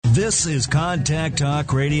This is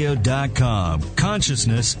ContactTalkRadio.com.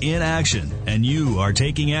 Consciousness in action. And you are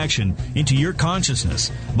taking action into your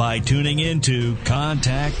consciousness by tuning into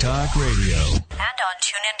Contact Talk Radio. And on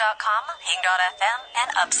TuneIn.com, Hing.fm,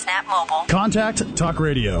 and UpSnap Mobile. Contact Talk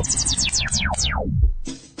Radio.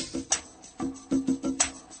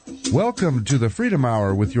 Welcome to the Freedom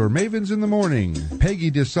Hour with your Mavens in the Morning, Peggy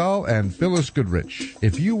DeSalle and Phyllis Goodrich.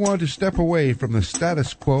 If you want to step away from the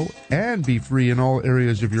status quo and be free in all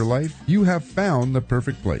areas of your life, you have found the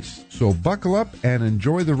perfect place. So buckle up and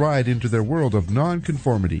enjoy the ride into their world of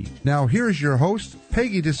nonconformity. Now here's your hosts,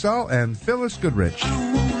 Peggy DeSalle and Phyllis Goodrich.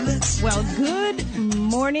 Well, good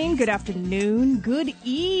morning, good afternoon, good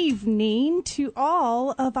evening to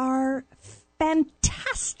all of our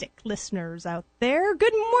fantastic listeners out there.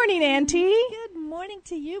 Good morning, Auntie. Good morning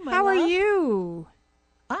to you, my How love. are you?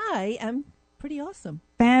 I am pretty awesome.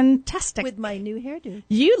 Fantastic. With my new hairdo.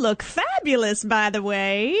 You look fabulous, by the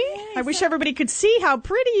way. I wish everybody could see how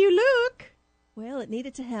pretty you look. Well, it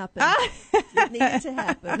needed to happen. It needed to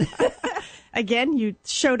happen. Again, you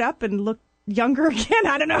showed up and looked younger again.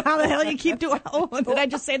 I don't know how the hell you keep doing. Oh, did I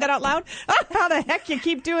just say that out loud? How the heck you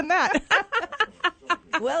keep doing that?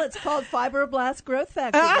 Well, it's called fibroblast growth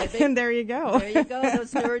factor, baby. And there you go. There you go.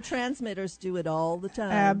 Those neurotransmitters do it all the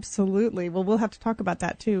time. Absolutely. Well, we'll have to talk about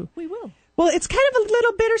that, too. We will. Well, it's kind of a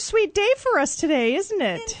little bittersweet day for us today, isn't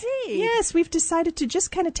it? Indeed. Yes, we've decided to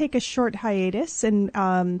just kind of take a short hiatus and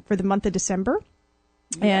for the month of December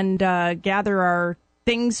and gather our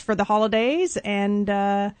things for the holidays, and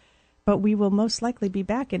but we will most likely be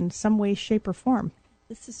back in some way, shape, or form.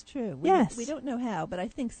 This is true. Yes. We don't know how, but I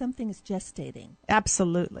think something is gestating.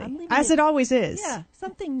 Absolutely. As it always is. Yeah,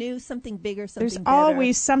 something new, something bigger, something There's better.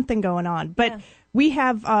 always something going on. But we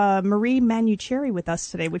have Marie Manucheri with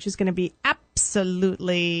us today, which is going to be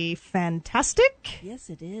absolutely fantastic. Yes,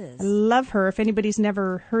 it is. I love her. If anybody's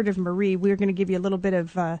never heard of Marie, we're going to give you a little bit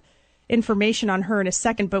of information on her in a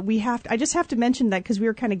second. But I just have to mention that because we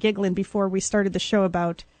were kind of giggling before we started the show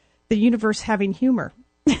about the universe having humor.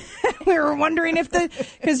 We were wondering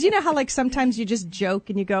because you know how like sometimes you just joke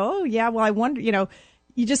and you go, oh yeah, well I wonder, you know,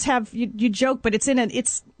 you just have you joke, but it's not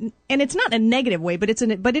in a negative way, but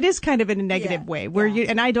it is kind of in a negative way where you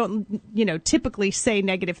and I don't, you know, typically say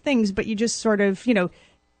negative things, but you just sort of, you know,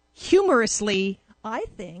 humorously. I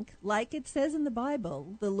think, like it says in the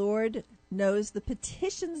Bible, the Lord knows the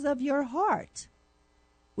petitions of your heart,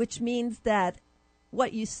 which means that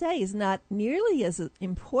what you say is not nearly as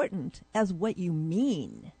important as what you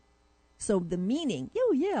mean. So the meaning,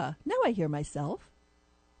 oh yeah, now I hear myself.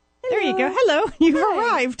 Hello. There you go. Hello, you've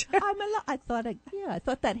arrived. I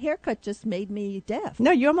thought that haircut just made me deaf.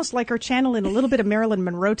 No, you almost like are channeling a little bit of Marilyn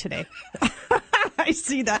Monroe today. I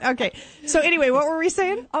see that. Okay. So anyway, what were we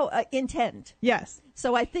saying? Oh, intent. Yes.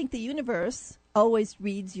 So I think the universe always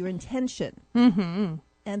reads your intention. Mm-hmm.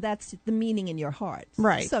 And that's the meaning in your heart.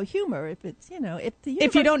 Right. So humor, if it's, you know,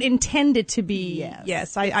 if you don't intend it to be,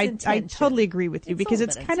 yes, I totally agree with you because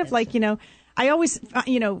it's kind of like, you know, I always,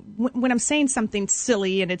 you know, when I'm saying something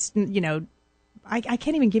silly and it's, you know, I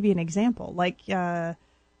can't even give you an example. Like, I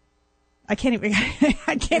can't even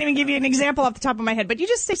give you an example off the top of my head, but you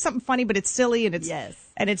just say something funny, but it's silly and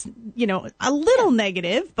it's, you know, a little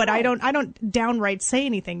negative, but I don't downright say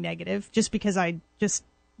anything negative just because I just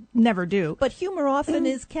never do. But humor often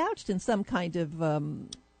is couched in some kind of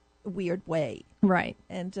weird way. Right.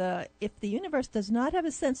 And if the universe does not have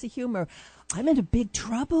a sense of humor, I'm in a big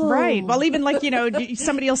trouble. Right. Well, even like, you know,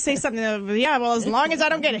 somebody will say something, well, as long as I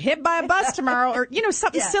don't get hit by a bus tomorrow, or, you know,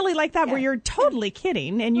 something silly like that where you're totally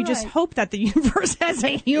kidding and you just hope that the universe has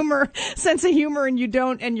a sense of humor and you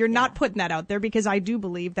don't, and you're not putting that out there because I do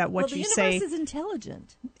believe that what you say. The universe is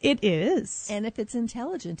intelligent. It is. And if it's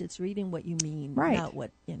intelligent, it's reading what you mean, right. Not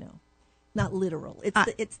what, you know. Not literal. It's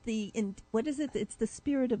what is it? It's the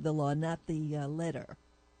spirit of the law, not the letter.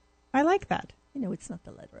 I like that. You know, it's not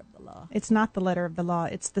the letter of the law. It's not the letter of the law.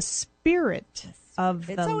 It's the spirit of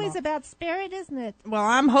the law. It's always about spirit, isn't it? Well,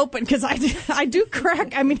 I'm hoping because I do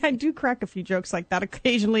crack. I mean, I do crack a few jokes like that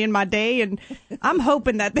occasionally in my day, and I'm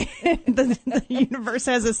hoping that the universe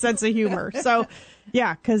has a sense of humor. So,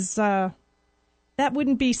 yeah, because that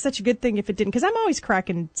wouldn't be such a good thing if it didn't. Because I'm always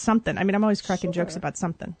cracking something. I mean, I'm always cracking jokes about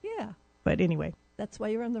something. Yeah. But anyway. That's why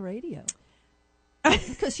you're on the radio.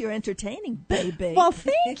 Because you're entertaining, baby. Well,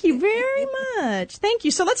 thank you very much. Thank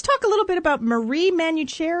you. So let's talk a little bit about Marie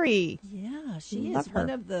Manucheri. Yeah, she is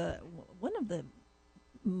one of the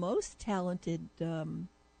most talented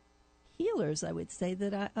healers, I would say,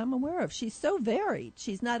 that I'm aware of. She's so varied.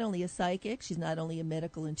 She's not only a psychic, she's not only a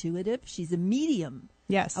medical intuitive, she's a medium.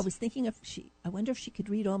 Yes. I was thinking I wonder if she could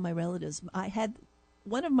read all my relatives. I had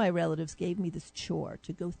one of my relatives gave me this chore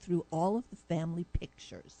to go through all of the family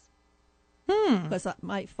pictures. Because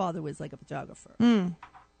my father was like a photographer.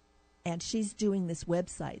 And she's doing this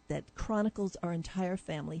website that chronicles our entire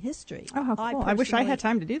family history. Oh, how cool. I wish I had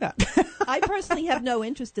time to do that. I personally have no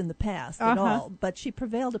interest in the past at all, but she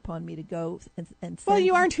prevailed upon me to go and well,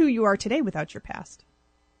 you aren't who you are today without your past.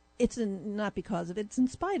 It's not because of it, it's in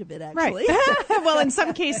spite of it, actually. Right. Well, in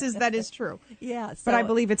some cases, that is true. Yeah. So, but I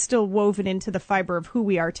believe it's still woven into the fiber of who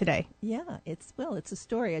we are today. Yeah. It's a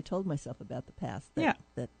story I told myself about the past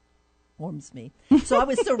that warms me. So I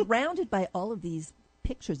was surrounded by all of these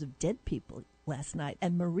pictures of dead people last night,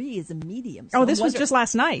 and Marie is a medium. So this was just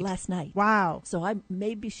last night? Last night. Wow. So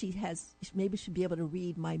maybe she'd be able to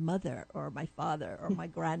read my mother or my father or my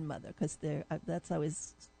grandmother, because I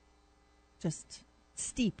was just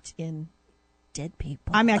steeped in dead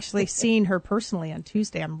people. I'm actually seeing her personally on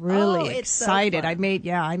Tuesday. I'm really excited. So I made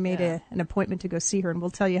an appointment to go see her, and we'll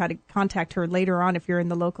tell you how to contact her later on if you're in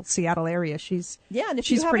the local Seattle area. And if she's you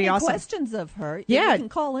have pretty any awesome. questions of her, you can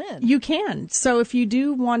call in. You can. So if you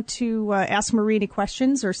do want to ask Marie any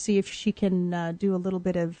questions or see if she can do a little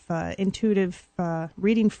bit of intuitive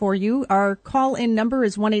reading for you, our call-in number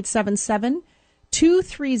is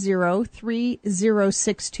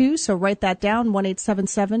 1-877-230-3062. So write that down,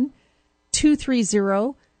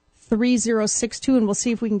 1-877-230-3062, and we'll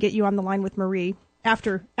see if we can get you on the line with Marie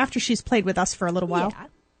after she's played with us for a little while. Yeah.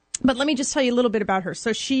 But let me just tell you a little bit about her.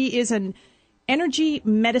 So she is an energy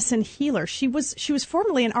medicine healer. She was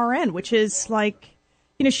formerly an RN, which is like,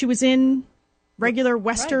 she was in regular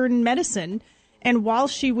Western medicine, and while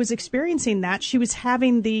she was experiencing that, she was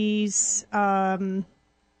having these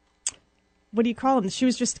what do you call them? She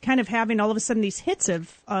was just kind of having all of a sudden these hits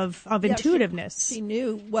of intuitiveness. She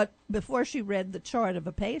knew before she read the chart of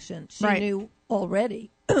a patient, she Right. knew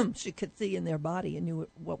already. She could see in their body and knew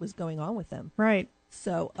what was going on with them. Right.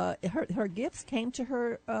 So her gifts came to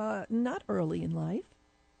her not early in life,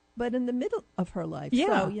 but in the middle of her life.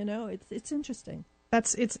 Yeah. So, it's interesting.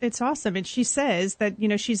 It's awesome. And she says that,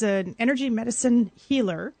 she's an energy medicine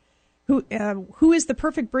healer who is the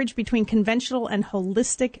perfect bridge between conventional and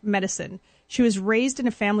holistic medicine. She was raised in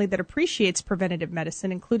a family that appreciates preventative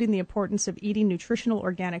medicine, including the importance of eating nutritional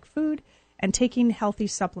organic food and taking healthy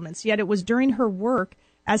supplements. Yet it was during her work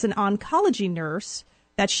as an oncology nurse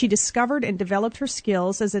that she discovered and developed her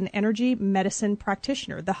skills as an energy medicine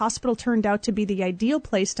practitioner. The hospital turned out to be the ideal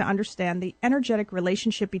place to understand the energetic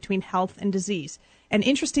relationship between health and disease. And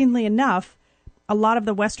interestingly enough, a lot of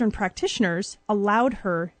the Western practitioners allowed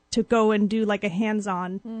her to go and do like a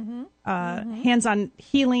hands-on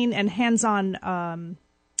healing and hands-on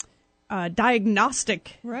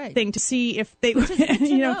diagnostic thing to see if they,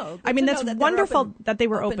 that's wonderful that they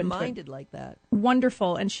were open-minded like that.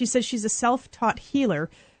 Wonderful. And she says she's a self-taught healer.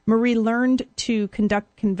 Marie learned to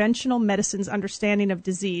conduct conventional medicine's understanding of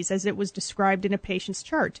disease as it was described in a patient's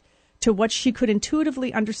chart to what she could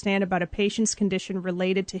intuitively understand about a patient's condition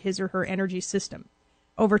related to his or her energy system.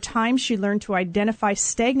 Over time, she learned to identify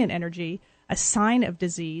stagnant energy, a sign of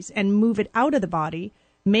disease, and move it out of the body,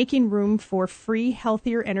 making room for free,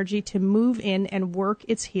 healthier energy to move in and work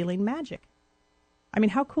its healing magic. I mean,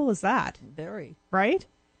 how cool is that? Very. Right?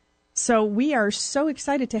 So we are so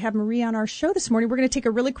excited to have Marie on our show this morning. We're going to take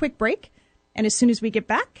a really quick break, and as soon as we get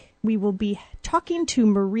back, we will be talking to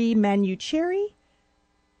Marie Manuchehri,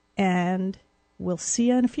 and we'll see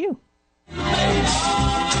you in a few.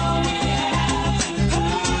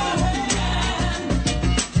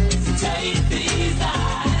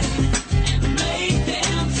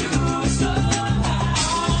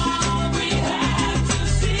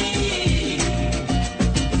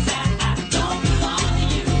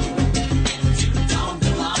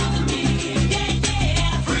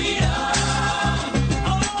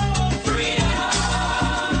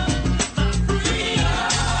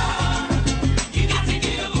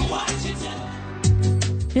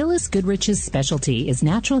 Phyllis Goodrich's specialty is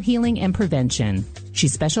natural healing and prevention. She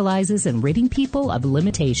specializes in ridding people of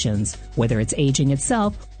limitations, whether it's aging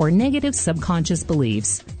itself or negative subconscious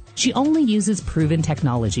beliefs. She only uses proven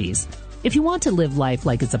technologies. If you want to live life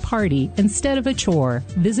like it's a party instead of a chore,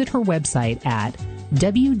 visit her website at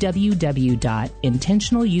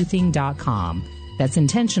www.intentionalyouthing.com. That's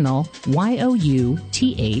intentional,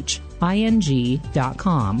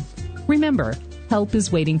 YOUTHING.com. Remember, help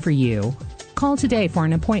is waiting for you. Call today for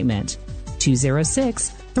an appointment.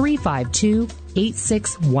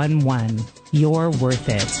 206-352-8611. You're worth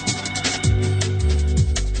it.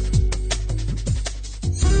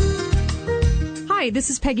 Hi,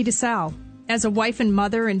 this is Peggy DeSalle. As a wife and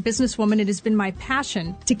mother and businesswoman, it has been my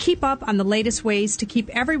passion to keep up on the latest ways to keep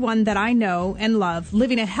everyone that I know and love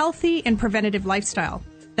living a healthy and preventative lifestyle.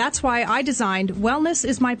 That's why I designed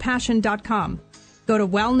wellnessismypassion.com. Go to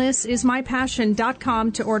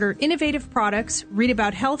wellnessismypassion.com to order innovative products, read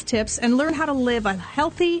about health tips, and learn how to live a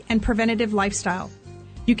healthy and preventative lifestyle.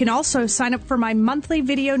 You can also sign up for my monthly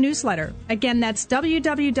video newsletter. Again, that's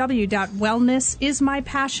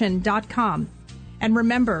www.wellnessismypassion.com. And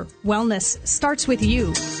remember, wellness starts with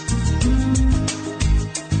you.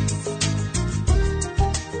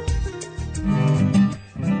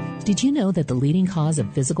 Did you know that the leading cause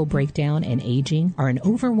of physical breakdown and aging are an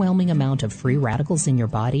overwhelming amount of free radicals in your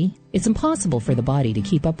body? It's impossible for the body to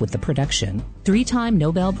keep up with the production. 3-time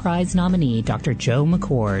Nobel Prize nominee Dr. Joe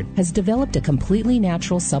McCord has developed a completely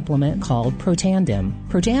natural supplement called Protandim.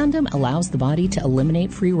 Protandim allows the body to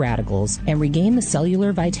eliminate free radicals and regain the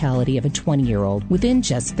cellular vitality of a 20-year-old within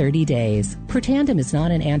just 30 days. Protandim is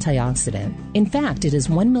not an antioxidant. In fact, it is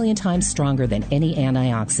 1 million times stronger than any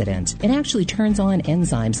antioxidant. It actually turns on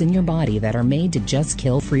enzymes in your body that are made to just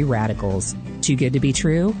kill free radicals. Too good to be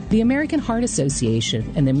true? The American Heart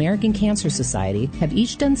Association and the American Cancer Society have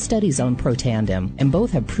each done studies on Protandim, and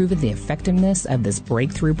both have proven the effectiveness of this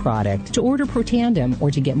breakthrough product. To order Protandim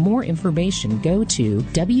or to get more information, go to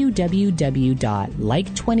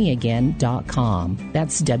www.like20again.com.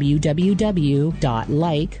 That's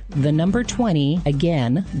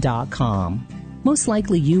www.like20again.com. Most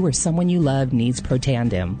likely you or someone you love needs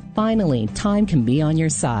Protandim. Finally, time can be on your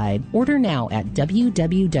side. Order now at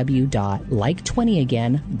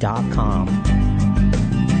www.like20again.com.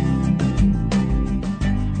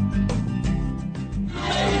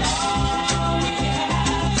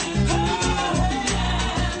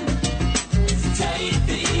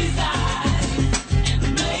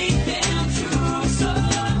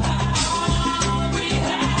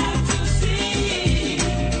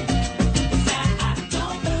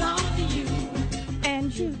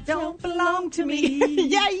 To me.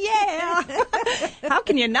 Yeah. How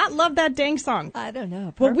can you not love that dang song? I don't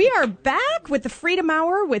know. Perfect. Well, we are back with the Freedom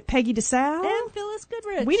Hour with Peggy DeSalle. And Phyllis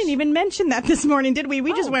Goodrich. We didn't even mention that this morning, did we?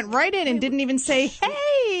 We just went right in and didn't even say,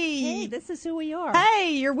 hey, this is who we are.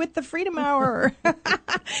 Hey, you're with the Freedom Hour.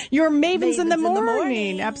 You're Mavens in the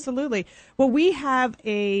morning. Absolutely. Well, we have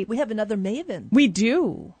another Maven. We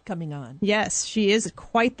do. Coming on. Yes, she is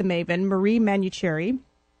quite the Maven, Marie Manuchehri.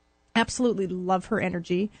 Absolutely love her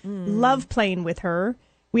energy. Love playing with her.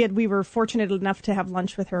 We were fortunate enough to have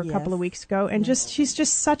lunch with her a couple of weeks ago, and she's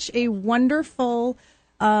just such a wonderful,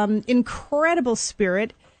 incredible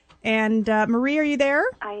spirit. And Marie, are you there?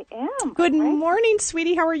 I am. Good morning,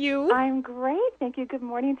 sweetie. How are you? I'm great. Thank you. Good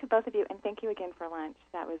morning to both of you, and thank you again for lunch.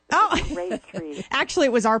 That was a great treat. Actually,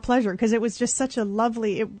 it was our pleasure because it was just such a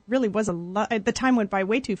lovely. It really was the time went by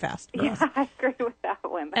way too fast. Yeah, I agree with that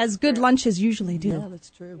one. As good lunches usually do. Yeah,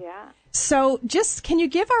 that's true. Yeah. So can you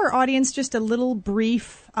give our audience just a little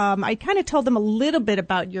brief, I kind of told them a little bit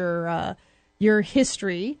about your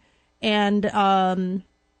history and,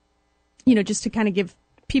 just to kind of give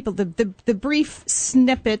people the brief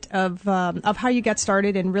snippet of how you got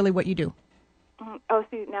started and really what you do. So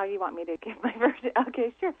now you want me to give my version?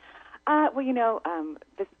 Okay, sure. Well,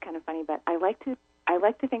 this is kind of funny, but I like to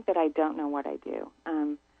think that I don't know what I do.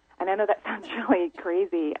 And I know that sounds really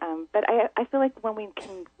crazy, but I feel like when we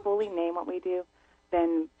can fully name what we do,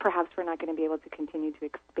 then perhaps we're not going to be able to continue to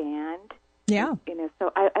expand. Yeah.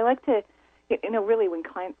 So I like to, really when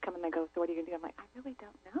clients come and they go, so what are you going to do? I'm like, I really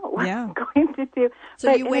don't know what I'm going to do.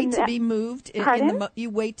 So but you wait to be moved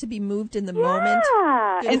you wait to be moved in the moment?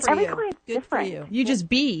 Yeah. Good for every you. client's Good different. for you. You just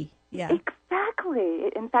be. Yeah.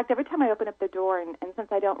 Exactly. In fact, every time I open up the door, and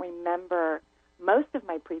since I don't remember most of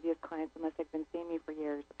my previous clients, unless they've been seeing me for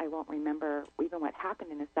years, I won't remember even what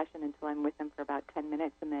happened in a session until I'm with them for about 10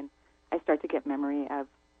 minutes, and then I start to get memory of,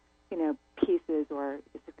 pieces or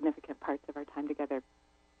significant parts of our time together.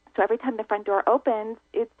 So every time the front door opens,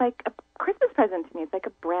 it's like a Christmas present to me. It's like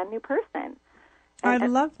a brand new person. I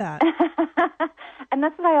love that. And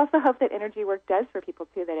that's what I also hope that energy work does for people,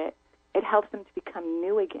 too, that it helps them to become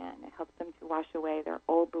new again. It helps them to wash away their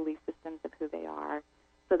old belief systems of who they are,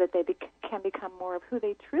 so that they can become more of who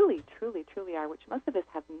they truly, truly, truly are, which most of us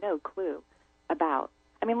have no clue about.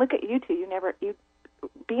 I mean, look at you two.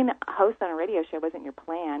 Being a host on a radio show wasn't your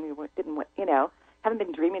plan. You haven't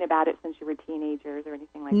been dreaming about it since you were teenagers or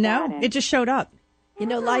anything like that. No, it just showed up.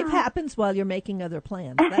 Life happens while you're making other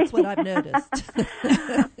plans. That's what I've noticed.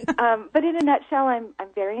 But in a nutshell, I'm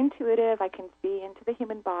very intuitive. I can see into the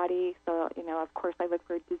human body. So, of course, I look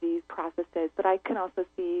for disease processes. But I can also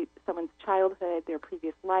see someone's childhood, their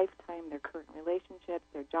previous lifetime, their current relationships,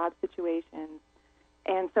 their job situations.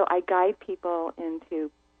 And so I guide people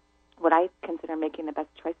into what I consider making the best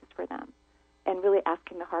choices for them, and really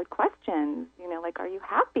asking the hard questions, like, are you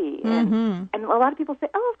happy? And a lot of people say,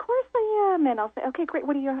 oh, of course I am. And I'll say, okay, great,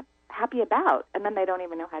 what are you happy about? And then they don't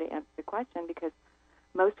even know how to answer the question, because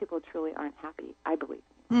most people truly aren't happy, I believe.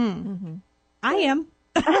 Mm-hmm. I am.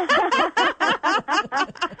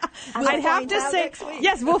 I'd have to say,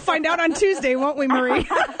 yes, we'll find out on Tuesday, won't we, Marie?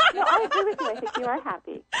 No, I agree with you. I think you are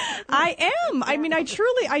happy. I am. I mean, I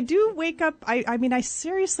do wake up. I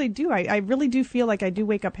seriously do. I really do feel like I do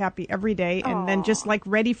wake up happy every day, and then just like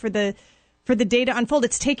ready for the day to unfold.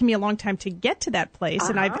 It's taken me a long time to get to that place,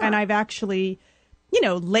 and I've actually,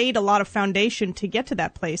 laid a lot of foundation to get to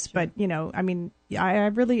that place. But I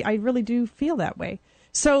really do feel that way.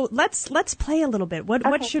 So let's play a little bit. What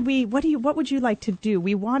would you like to do?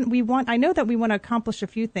 We want. I know that we want to accomplish a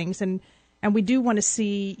few things, and we do want to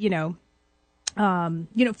see.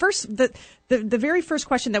 First the very first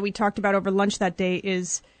question that we talked about over lunch that day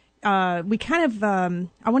is we kind of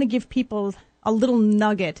I want to give people a little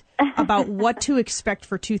nugget about what to expect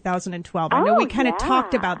for 2012. I know we kind of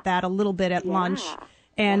talked about that a little bit at lunch.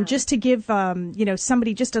 And just to give,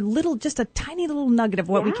 somebody just a tiny little nugget of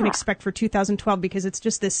what we can expect for 2012, because it's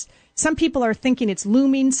just this, some people are thinking it's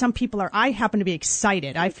looming. Some people I happen to be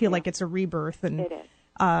excited. I feel like it's a rebirth. And it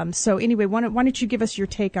is. So anyway, why don't you give us your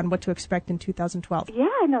take on what to expect in 2012? Yeah,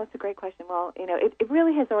 no, it's a great question. Well, it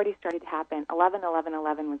really has already started to happen.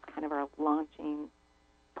 11/11/11 was kind of our launching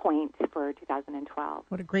point for 2012.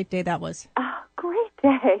 What a great day that was. Oh, great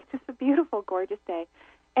day. Just a beautiful, gorgeous day.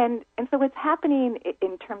 And so what's happening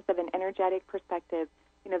in terms of an energetic perspective,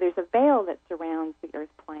 there's a veil that surrounds the earth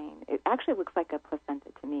plane. It actually looks like a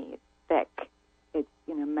placenta to me. It's thick. It's,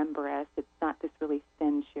 membranous. It's not this really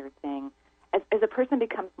thin, sheer thing. As a person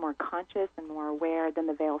becomes more conscious and more aware, then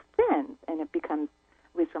the veil thins, and it becomes,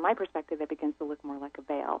 at least from my perspective, it begins to look more like a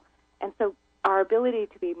veil. And so our ability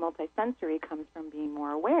to be multisensory comes from being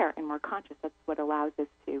more aware and more conscious. That's what allows us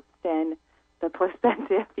to thin the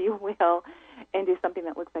placenta, if you will, and do something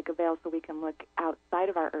that looks like a veil, so we can look outside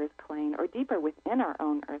of our earth plane or deeper within our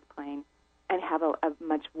own earth plane and have a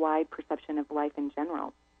much wide perception of life in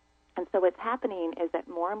general. And so what's happening is that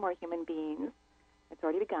more and more human beings, it's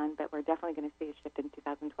already begun, but we're definitely going to see a shift in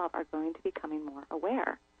 2012, are going to be becoming more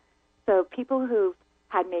aware. So people who've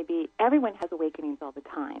had everyone has awakenings all the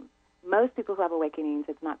time. Most people who have awakenings,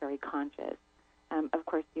 it's not very conscious. Of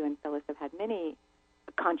course, you and Phyllis have had many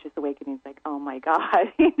conscious awakenings, like, oh my God,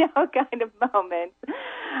 kind of moments.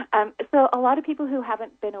 So a lot of people who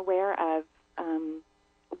haven't been aware of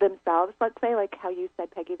themselves, let's say, like how you said,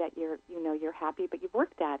 Peggy, that you're happy, but you've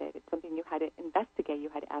worked at it. It's something you had to investigate. You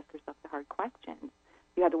had to ask yourself the hard questions.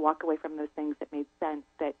 You had to walk away from those things that made sense,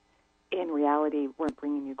 that in reality weren't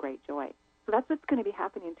bringing you great joy. So that's what's going to be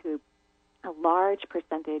happening to a large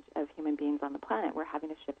percentage of human beings on the planet. We're having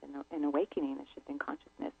a shift in awakening, a shift in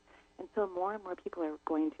consciousness. And so more and more people are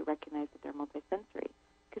going to recognize that they're multisensory.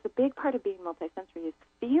 Because a big part of being multisensory is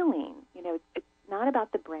feeling. It's not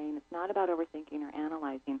about the brain. It's not about overthinking or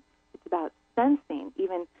analyzing. It's about sensing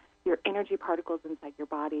even your energy particles inside your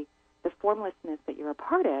body, the formlessness that you're a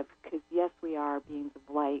part of, because, yes, we are beings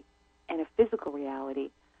of light and a physical reality.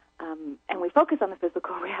 And we focus on the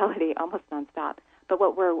physical reality almost nonstop. But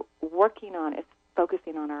what we're working on is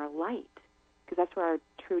focusing on our light, because that's where our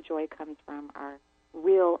true joy comes from, our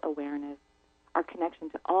real awareness, our connection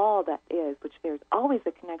to all that is, which there's always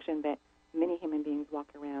a connection, but many human beings walk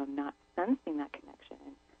around not sensing that connection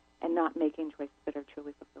and not making choices that are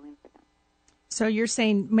truly fulfilling for them. So you're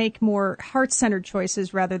saying make more heart-centered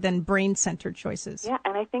choices rather than brain-centered choices. Yeah,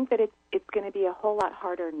 and I think that it's going to be a whole lot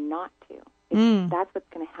harder not to. That's what's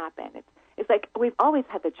going to happen. It's like we've always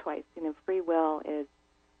had the choice. Free will is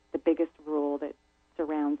the biggest rule that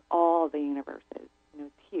surrounds all the universes.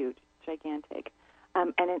 It's huge, gigantic.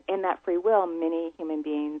 And in that free will, many human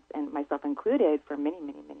beings, and myself included, for many,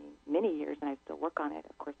 many, many, many years, and I still work on it,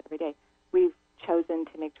 of course, every day, we've chosen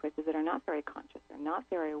to make choices that are not very conscious. They're not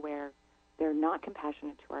very aware. They're not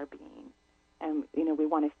compassionate to our being. And, we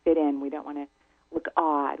want to fit in. We don't want to look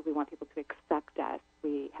odd. We want people to accept us.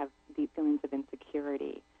 We have deep feelings of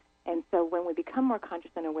insecurity. And so when we become more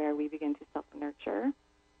conscious and aware, we begin to self-nurture.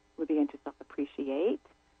 We begin to self-appreciate.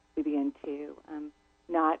 We begin to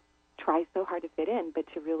not try so hard to fit in, but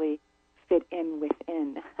to really fit in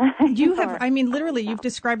within. You've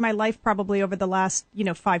described my life probably over the last,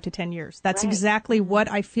 5 to 10 years. That's right. Exactly what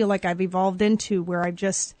I feel like I've evolved into, where I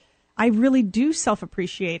really do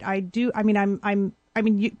self-appreciate. I do.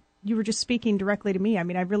 You were just speaking directly to me. I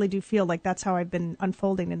really do feel like that's how I've been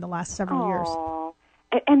unfolding in the last several years.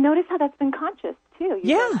 And notice how that's been conscious, too.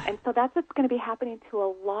 Yeah. And so that's what's going to be happening to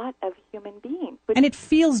a lot of human beings. And it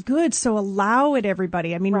feels good, so allow it,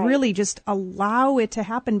 everybody. I mean, really just allow it to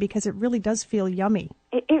happen because it really does feel yummy.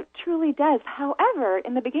 It truly does. However,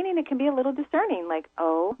 in the beginning, it can be a little discerning, like,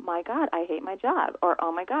 oh, my God, I hate my job. Or,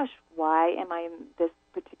 oh, my gosh, why am I in this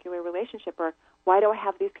particular relationship? Or why do I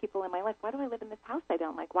have these people in my life? Why do I live in this house I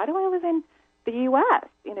don't like? Why do I live in the U.S.?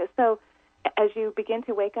 So as you begin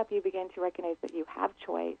to wake up, you begin to recognize that you have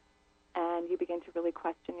choice, and you begin to really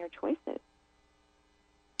question your choices.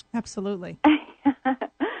 Absolutely.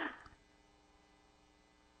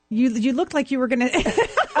 You looked like you were going to...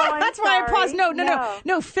 That's why I paused.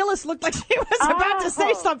 No. Phyllis looked like she was about to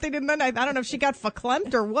say something, and then I don't know if she got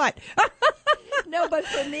verklempt or what. No, but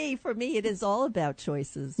for me, it is all about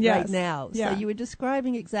choices yes. right now. Yeah. So you were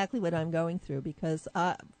describing exactly what I'm going through because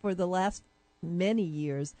for the last many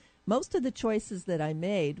years, most of the choices that I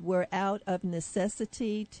made were out of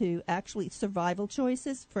necessity to actually survival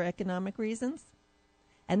choices for economic reasons.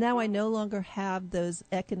 And now I no longer have those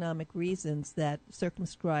economic reasons that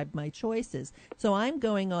circumscribe my choices. So I'm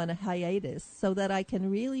going on a hiatus so that I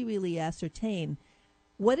can really, really ascertain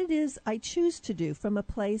what it is I choose to do from a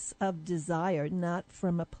place of desire, not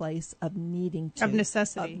from a place of needing to. Of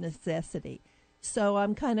necessity. Of necessity. So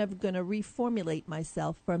I'm kind of going to reformulate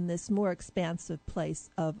myself from this more expansive place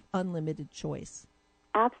of unlimited choice.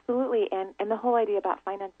 Absolutely. And the whole idea about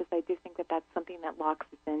finances, I do think that that's something that locks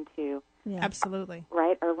us into. Yeah. Absolutely.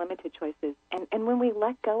 Right? Our limited choices. And when we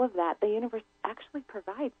let go of that, the universe actually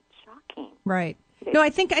provides. It's shocking. Right. No, I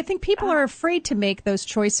think people are afraid to make those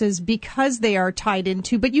choices because they are tied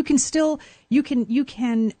into, but you can still, you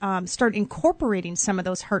can start incorporating some of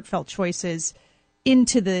those heartfelt choices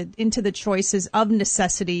into the choices of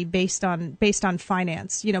necessity based on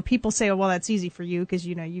finance. People say, "Oh, well, that's easy for you because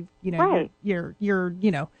right. you're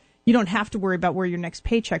you don't have to worry about where your next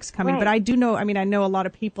paycheck's coming." Right. But I do know. I mean, I know a lot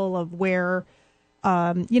of people of where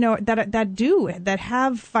that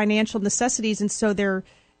have financial necessities, and so they're.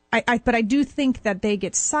 But I do think that they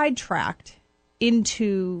get sidetracked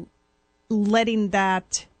into letting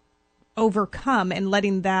that overcome and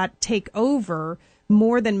letting that take over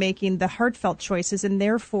more than making the heartfelt choices, and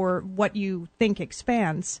therefore what you think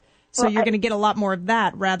expands. So you're going to get a lot more of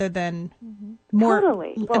that rather than more,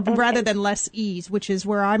 totally. than less ease, which is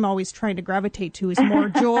where I'm always trying to gravitate to, is more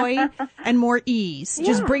joy and more ease. Yeah.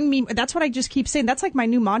 Just bring me. That's what I just keep saying. That's like my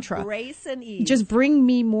new mantra. Grace and ease. Just bring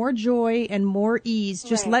me more joy and more ease.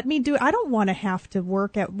 Just let me do it. I don't want to have to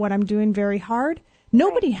work at what I'm doing very hard.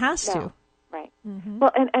 Nobody has to. Right. Mm-hmm.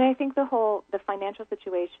 Well, and I think the financial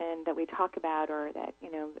situation that we talk about, or that,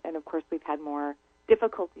 and of course we've had more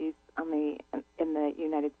difficulties in the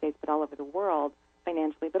United States, but all over the world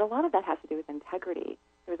financially. But a lot of that has to do with integrity.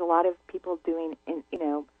 There's a lot of people doing,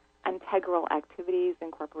 integral activities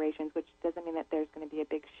in corporations, which doesn't mean that there's going to be a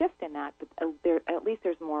big shift in that, but at least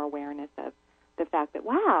there's more awareness of the fact that,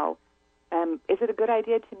 wow, is it a good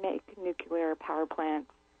idea to make nuclear power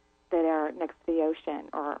plants that are next to the ocean,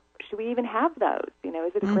 or should we even have those?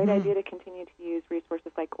 Is it a great idea to continue to use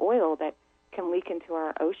resources like oil that can leak into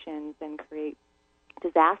our oceans and create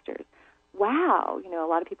disasters? Wow, a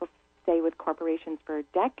lot of people stay with corporations for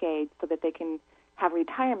decades so that they can have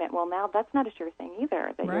retirement. Well, now that's not a sure thing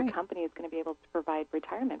either, that your company is going to be able to provide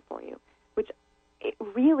retirement for you, which it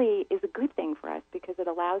really is a good thing for us because it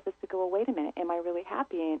allows us to go, well, wait a minute, am I really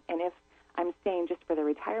happy? And if I'm staying just for the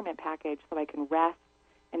retirement package so I can rest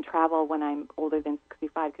and travel when I'm older than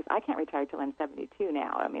 65, because I can't retire till I'm 72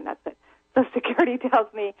 now. I mean, that's it. Social Security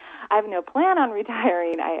tells me I have no plan on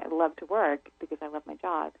retiring. I love to work because I love my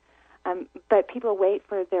job. But people wait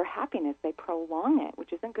for their happiness. They prolong it,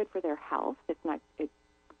 which isn't good for their health. It's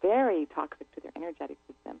very toxic to their energetic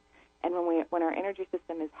system. And when our energy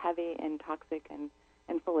system is heavy and toxic and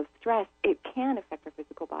full of stress, it can affect our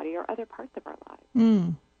physical body or other parts of our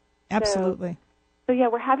lives. Absolutely. So, yeah,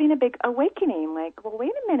 we're having a big awakening, like, well,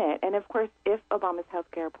 wait a minute. And, of course, if Obama's health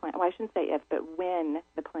care plan, well, I shouldn't say if, but when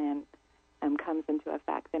the plan comes into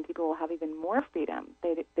effect, then people will have even more freedom.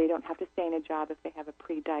 They don't have to stay in a job if they have a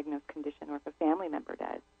pre-diagnosed condition or if a family member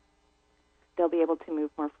does. They'll be able to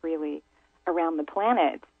move more freely around the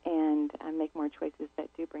planet and make more choices that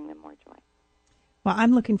do bring them more joy. Well,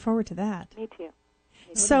 I'm looking forward to that. Me too.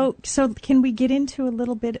 So can we get into a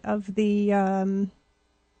little bit of the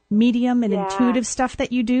medium and intuitive stuff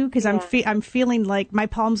that you do? Because I'm feeling like my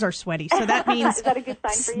palms are sweaty. So that means is that a good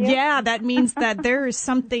sign for you? Yeah, that means that there is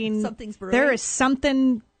something. Something's brewing. There is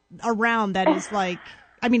something around that is like.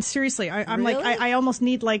 I mean, seriously, I'm really? like I almost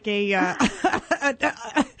need like a.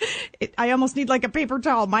 I almost need like a paper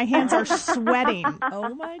towel. My hands are sweating.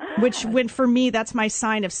 Oh my God! Which, for me, that's my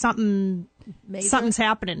sign of something Major? something's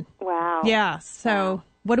happening. Wow. Yeah. So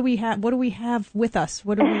what do we have? What do we have with us?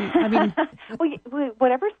 What do we? I mean,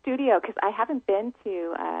 whatever studio, because I haven't been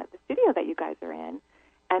to the studio that you guys are in,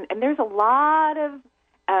 and there's a lot of.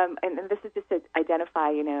 And this is just to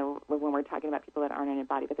identify, when we're talking about people that aren't in a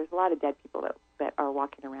body, but there's a lot of dead people that are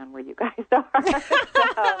walking around where you guys are.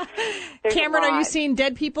 So Cameron, are you seeing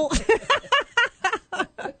dead people?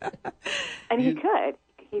 And he could.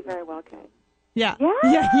 He very well could. Yeah.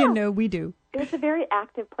 Yeah. Yeah, we do. It's a very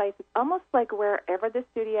active place. It's almost like wherever the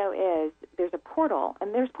studio is, there's a portal,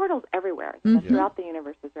 and there's portals everywhere throughout the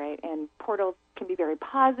universes, right? And portals can be very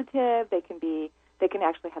positive. They can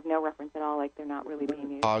actually have no reference at all, like they're not really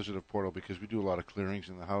being used. Positive portal, because we do a lot of clearings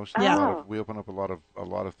in the house. Yeah. We open up a lot of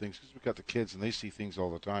things because we've got the kids and they see things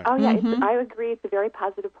all the time. Oh yeah, I agree. It's a very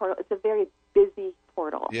positive portal. It's a very busy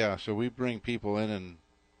portal. Yeah, so we bring people in and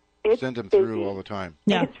send them busy. through all the time.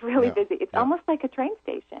 Yeah. It's really busy. It's almost like a train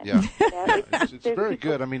station. Yeah, it's there's very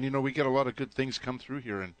people- good. I mean, we get a lot of good things come through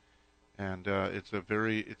here, and it's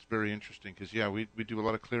very interesting because we do a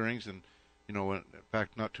lot of clearings, and in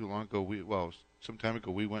fact, not too long ago, some time ago,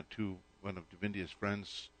 we went to one of Devindia's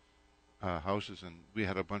friends' houses, and we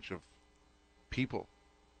had a bunch of people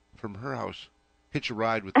from her house hitch a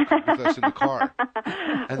ride with us in the car.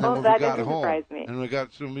 And then when we got home,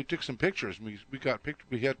 and we took some pictures.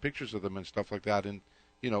 We had pictures of them and stuff like that, in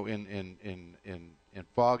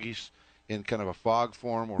foggies, in kind of a fog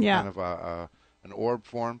form or kind of an orb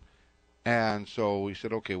form. And so we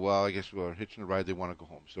said, okay, well, I guess we're hitching a ride. They want to go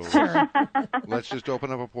home. So let's just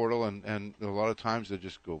open up a portal. And a lot of times they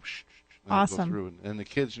just go, and awesome. Go through. And the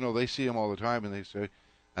kids, they see them all the time, and they say,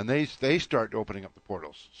 and they start opening up the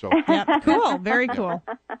portals. So yeah, cool, very cool.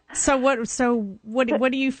 So what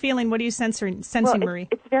are you feeling? What are you sensing, Marie?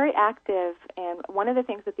 It's very active, and one of the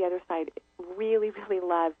things that the other side really, really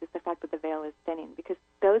loves is the fact that the veil is thinning, because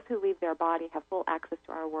those who leave their body have full access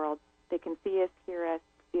to our world. They can see us, hear us,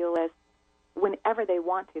 feel us whenever they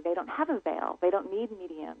want to. They don't have a veil. They don't need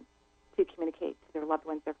mediums to communicate to their loved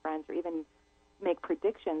ones, their friends, or even make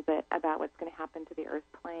predictions about what's going to happen to the Earth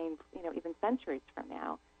plane, even centuries from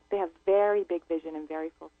now. They have very big vision and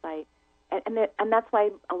very full sight. And that's why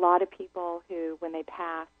a lot of people who, when they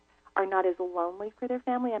pass, are not as lonely for their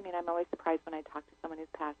family. I mean, I'm always surprised when I talk to someone who's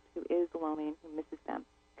passed who is lonely and who misses them,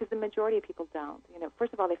 because the majority of people don't.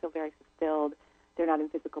 First of all, they feel very fulfilled. They're not in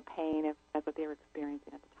physical pain if that's what they were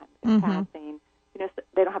experiencing at the time of their passing. So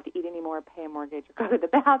they don't have to eat anymore, pay a mortgage, or go to the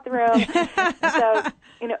bathroom. So,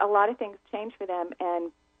 a lot of things change for them.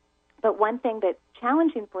 But one thing that's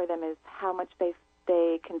challenging for them is how much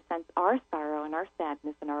they can sense our sorrow and our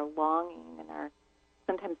sadness and our longing and our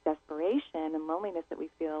sometimes desperation and loneliness that we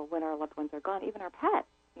feel when our loved ones are gone. Even our pets,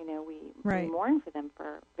 we mourn for them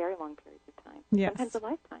for very long periods of time, sometimes a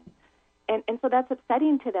lifetime. And so that's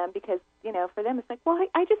upsetting to them because, for them it's like, well,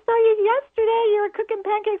 I just saw you yesterday. You were cooking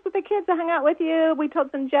pancakes with the kids. I hung out with you. We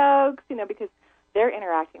told some jokes, because they're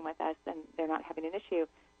interacting with us and they're not having an issue.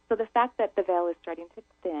 So the fact that the veil is starting to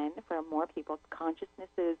thin for more people, consciousness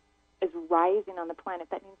is rising on the planet,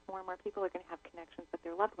 that means more and more people are going to have connections with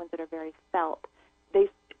their loved ones that are very felt.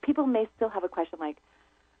 People may still have a question like,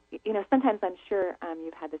 sometimes I'm sure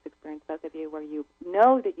you've had this experience, both of you, where you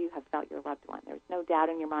know that you have felt your loved one. There's no doubt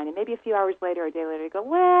in your mind, and maybe a few hours later, or a day later, you go,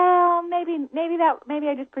 well, maybe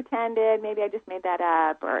I just pretended, maybe I just made that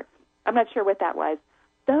up, or I'm not sure what that was.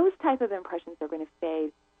 Those type of impressions are going to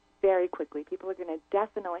fade very quickly. People are going to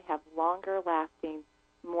definitely have longer-lasting,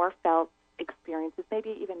 more felt experiences,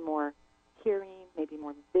 maybe even more hearing, maybe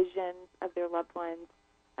more visions of their loved ones.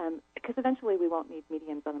 Because eventually we won't need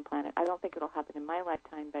mediums on the planet. I don't think it'll happen in my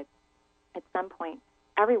lifetime, but at some point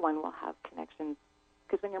everyone will have connections.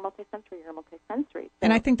 Because when you're multisensory, you're multisensory. So.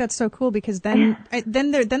 And I think that's so cool because then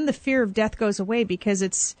the fear of death goes away because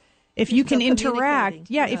it's if you can interact,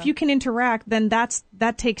 if you can interact, then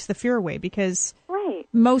that takes the fear away because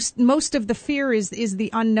most of the fear is the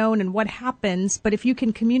unknown and what happens. But if you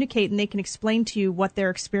can communicate and they can explain to you what they're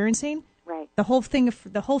experiencing, the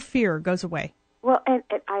whole fear goes away. Well, and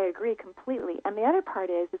I agree completely. And the other part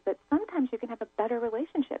is that sometimes you can have a better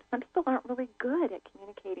relationship. Some people aren't really good at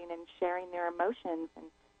communicating and sharing their emotions and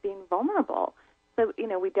being vulnerable. So,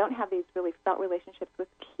 we don't have these really felt relationships with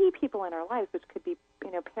key people in our lives, which could be,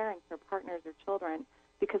 parents or partners or children,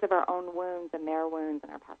 because of our own wounds and their wounds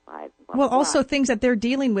in our past lives. And blah, well, blah, also blah. things that they're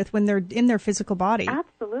dealing with when they're in their physical body.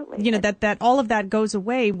 Absolutely. That all of that goes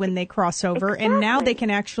away when they cross over, and now they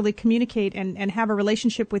can actually communicate and have a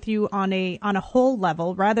relationship with you on a whole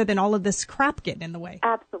level rather than all of this crap getting in the way.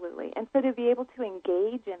 Absolutely. And so to be able to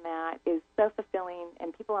engage in that is so fulfilling,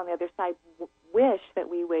 and people on the other side wish that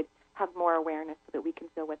we would have more awareness so that we can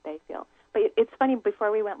feel what they feel. But it's funny,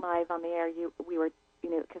 before we went live on the air, we were,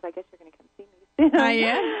 because I guess you're going to come see me soon. I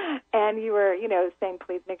am. And you were, saying,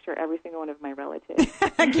 please make sure every single one of my relatives.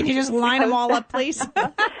 Can you just line them all up, please?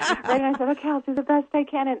 Right, and I said, okay, I'll do the best I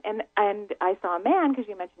can. And I saw a man, because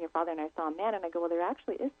you mentioned your father, and I saw a man, and I go, well, there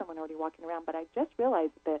actually is someone already walking around. But I just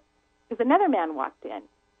realized that, because another man walked in.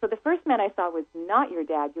 So the first man I saw was not your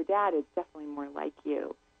dad. Your dad is definitely more like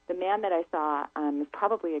you. The man that I saw is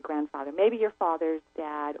probably a grandfather, maybe your father's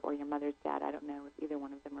dad or your mother's dad. I don't know if either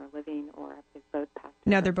one of them are living or if they've both passed.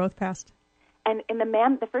 No, they're both passed. And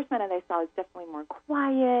the first man that I saw is definitely more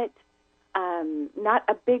quiet, not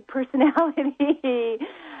a big personality.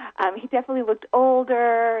 He definitely looked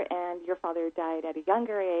older, and your father died at a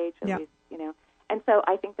younger age, at least, And so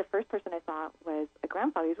I think the first person I saw was a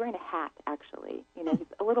grandfather. He's wearing a hat, actually. He's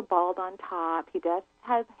a little bald on top. He does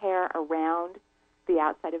have hair around the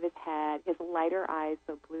outside of his head. He has lighter eyes,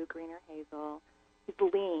 so blue, green, or hazel. He's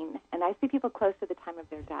lean, and I see people close to the time of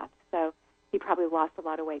their death. So he probably lost a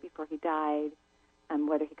lot of weight before he died,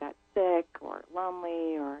 whether he got sick or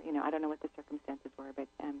lonely or, I don't know what the circumstances were, but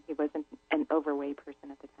he wasn't an overweight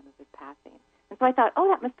person at the time of his passing. And so I thought, oh,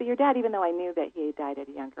 that must be your dad, even though I knew that he died at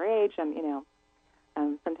a younger age.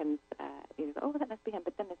 Sometimes you go, oh, that must be him.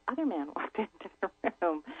 But then this other man walked into the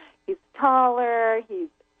room. He's taller, he's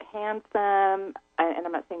handsome, and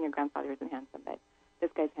I'm not saying your grandfather isn't handsome, but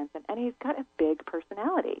this guy's handsome, and he's got a big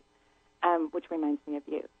personality, which reminds me of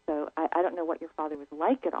you. So I don't know what your father was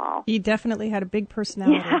like at all. He definitely had a big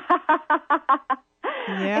personality.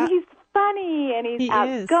 Yeah. And he's funny, and he's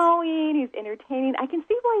outgoing, he's entertaining. I can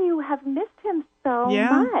see why you have missed him so much.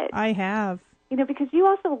 Yeah, I have. Because you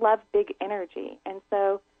also love big energy, and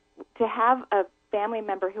so to have a family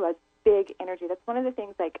member who has big energy, that's one of the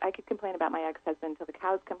things, like, I could complain about my ex-husband until the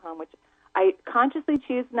cows come home, which I consciously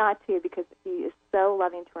choose not to, because he is so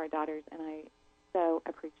loving to our daughters, and I so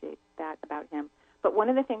appreciate that about him. But one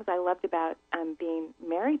of the things I loved about being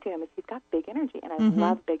married to him is he's got big energy, and I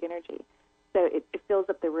love big energy. So it fills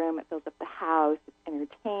up the room, it fills up the house, it's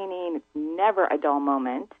entertaining, it's never a dull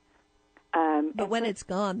moment. But when it's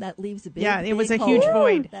gone, that leaves a big it was a hole. huge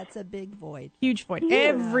void. That's a big void. Huge void. Yeah.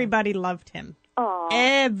 Everybody loved him.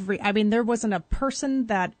 Aww. There wasn't a person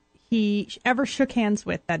that he ever shook hands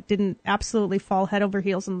with that didn't absolutely fall head over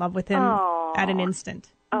heels in love with him at an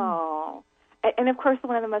instant. Oh. And of course,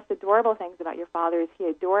 one of the most adorable things about your father is he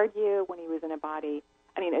adored you when he was in a body.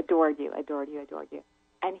 I mean, adored you.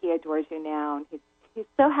 And he adores you now. And he's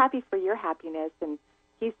so happy for your happiness. And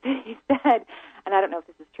he said, and I don't know if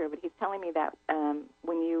this is true, but he's telling me that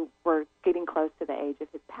when you were getting close to the age of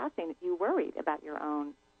his passing, you worried about your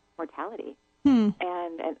own mortality.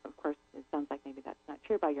 And of course, it sounds like maybe that's not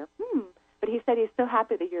true about your but he said he's so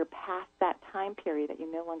happy that you're past that time period, that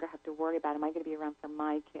you no longer have to worry about, am I going to be around for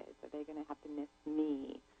my kids? Are they going to have to miss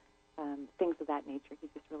me? Things of that nature. He's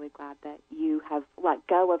just really glad that you have let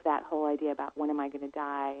go of that whole idea about when am I going to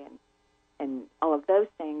die and all of those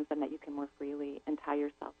things, and that you can more freely untie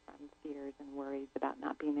yourself from fears and worries about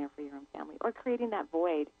not being there for your own family or creating that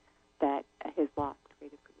void that his loss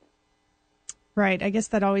created for you. Right. I guess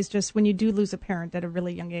that always just, when you do lose a parent at a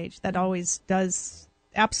really young age, that always does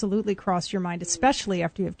absolutely cross your mind, especially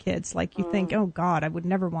after you have kids. Like, you think, oh God, I would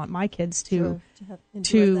never want my kids to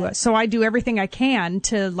so I do everything I can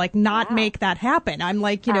to, like, not make that happen. I'm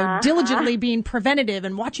like, diligently being preventative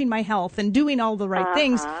and watching my health and doing all the right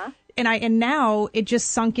things. And now it just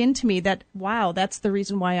sunk into me that, wow, that's the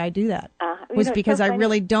reason why I do that. Was because I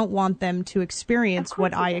really don't want them to experience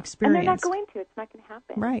what I experienced. And they're not going to. It's not going to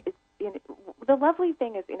happen. Right. The lovely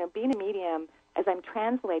thing is, being a medium, as I'm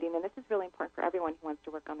translating, and this is really important for everyone who wants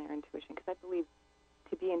to work on their intuition, because I believe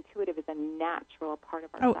to be intuitive is a natural part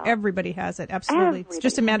of ourselves. Oh, everybody has it. Absolutely. It's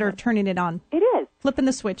just a matter of turning it on. It is. Flipping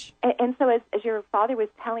the switch. And so as your father was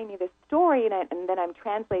telling me this story, and then I'm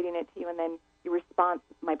translating it to you, and then your response,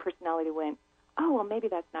 my personality went, oh, well, maybe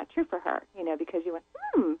that's not true for her, because you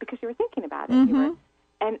went, because you were thinking about it.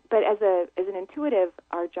 But as an intuitive,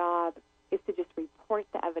 our job is to just report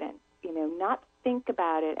the evidence, not think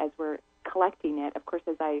about it as we're collecting it. Of course,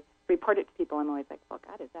 as I report it to people, I'm always like, well,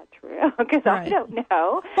 God, is that true? Because I don't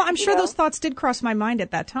know. Well, I'm sure those thoughts did cross my mind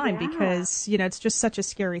at that time because, it's just such a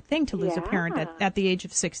scary thing to lose a parent at the age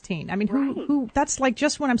of 16. I mean, who that's like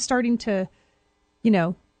just when I'm starting to,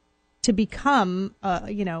 to become, a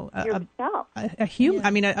human, I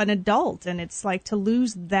mean, an adult. And it's like to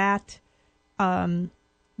lose that,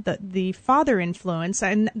 the father influence,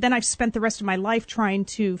 and then I've spent the rest of my life trying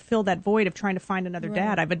to fill that void of trying to find another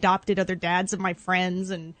dad. I've adopted other dads of my friends,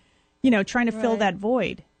 and trying to fill that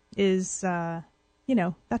void is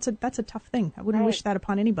that's a tough thing. I wouldn't wish that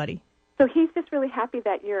upon anybody. So he's just really happy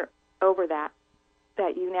that you're over that.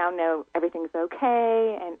 that you now know everything's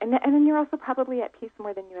okay, and then you're also probably at peace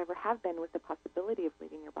more than you ever have been with the possibility of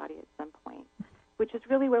leaving your body at some point, which is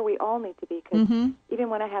really where we all need to be, because even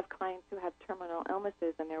when I have clients who have terminal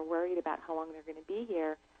illnesses and they're worried about how long they're going to be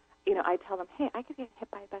here, I tell them, hey, I could get hit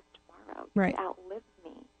by a bus tomorrow. You could outlive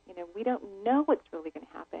me. We don't know what's really going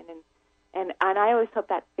to happen, and I always hope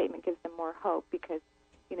that statement gives them more hope, because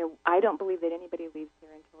I don't believe that anybody leaves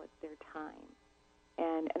here until it's their time.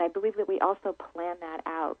 And I believe that we also plan that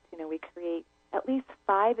out. We create at least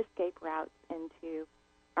 5 escape routes into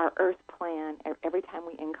our Earth plan every time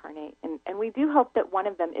we incarnate. And we do hope that one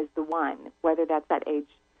of them is the one, whether that's at age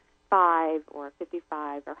 5 or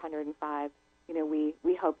 55 or 105.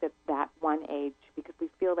 We hope that one age, because we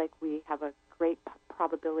feel like we have a great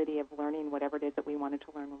probability of learning whatever it is that we wanted to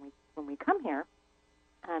learn when we come here.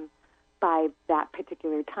 By that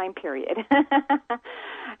particular time period.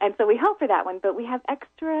 And so we hope for that one, but we have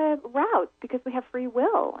extra routes because we have free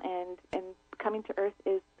will, and coming to Earth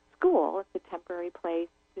is school. It's a temporary place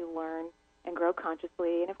to learn and grow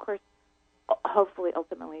consciously, and of course, hopefully,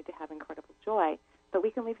 ultimately, to have incredible joy. But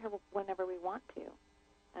we can leave here whenever we want to.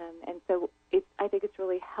 And so I think it's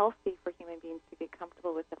really healthy for human beings to get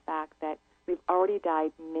comfortable with the fact that we've already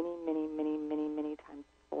died many, many, many, many, many times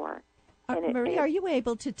before. Marie, are you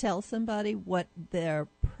able to tell somebody what their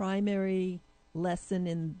primary lesson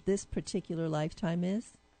in this particular lifetime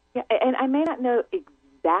is? Yeah, and I may not know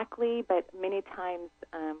exactly, but many times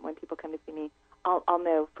when people come to see me, I'll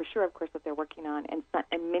know for sure, of course, what they're working on, and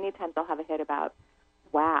many times I'll have a hit about,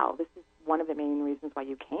 wow, this is one of the main reasons why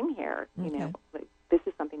you came here. Okay. This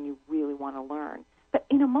is something you really want to learn. But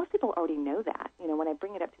most people already know that. When I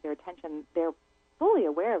bring it up to their attention, they're fully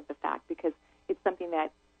aware of the fact, because it's something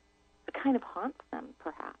that kind of haunts them,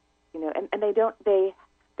 perhaps, and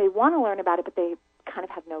they want to learn about it, but they kind of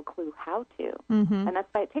have no clue how to, and that's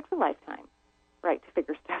why it takes a lifetime, right, to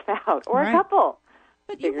figure stuff out, or a couple.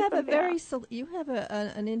 But you have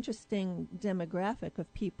an interesting demographic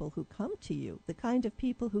of people who come to you. The kind of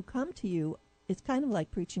people who come to you, it's kind of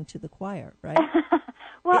like preaching to the choir, right?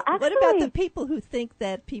 Well, actually, what about the people who think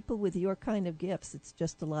that people with your kind of gifts, it's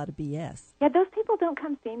just a lot of BS? Yeah, those people don't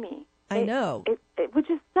come see me. I know. Which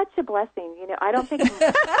is such a blessing. I don't think...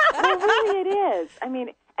 well, really it is. I mean,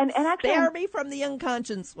 and actually... Spare me from the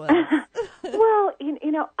unconscious ones. Well,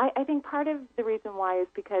 I think part of the reason why is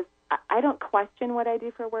because I don't question what I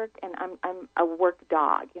do for work, and I'm a work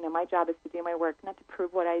dog. My job is to do my work, not to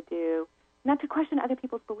prove what I do, not to question other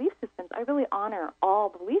people's belief systems. I really honor all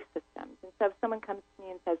belief systems. And so if someone comes to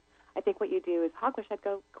me and says, I think what you do is hogwash, I'd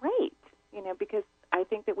go, great, because I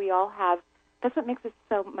think that we all have... That's what makes it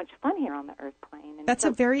so much fun here on the Earth plane. And that's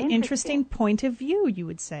a very interesting point of view, you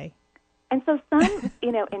would say. And so some,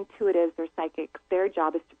 intuitives or psychics, their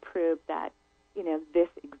job is to prove that, this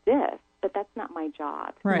exists, but that's not my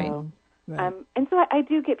job. Right. So, right. And so I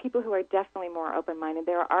do get people who are definitely more open-minded.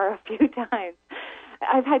 There are a few times.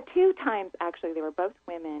 I've had 2 times, actually. They were both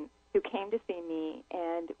women who came to see me,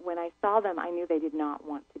 and when I saw them, I knew they did not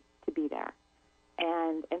want to be there.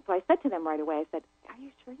 And so I said to them right away, I said, are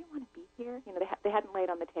you sure you want to be here? They hadn't laid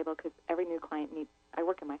on the table, because every new client meets, I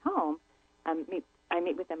work in my home, I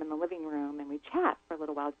meet with them in the living room, and we chat for a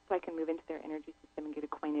little while so I can move into their energy system and get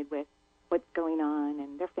acquainted with what's going on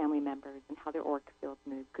and their family members and how their auric field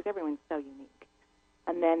moves, because everyone's so unique.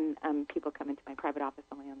 And then people come into my private office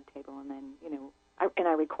only on the table, and then,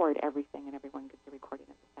 I record everything, and everyone gets a recording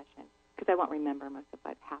of the session, because I won't remember most of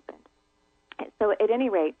what happened. So at any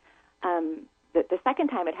rate, the second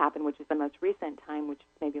time it happened, which is the most recent time, which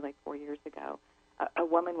is maybe like 4 years ago, a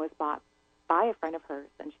woman was bought by a friend of hers,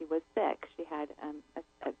 and she was sick. She had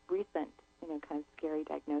a recent, kind of scary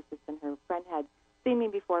diagnosis, and her friend had seen me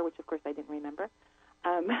before, which of course I didn't remember,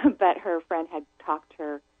 but her friend had talked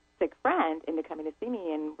her sick friend into coming to see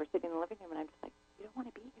me, and we're sitting in the living room, and I'm just like, you don't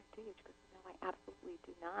want to be here, do you? She goes, no, I absolutely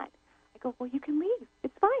do not. I go, well, you can leave.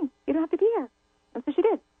 It's fine. You don't have to be here. And so she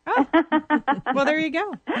did. Oh. Well, there you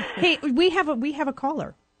go. Hey, we have a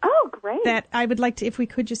caller. Oh, great. That I would like to, if we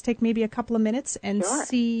could just take maybe a couple of minutes and Sure.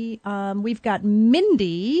 see. We've got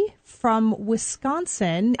Mindy from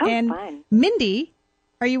Wisconsin. Oh, and fun. Mindy,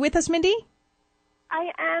 are you with us, Mindy?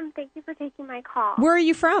 I am. Thank you for taking my call. Where are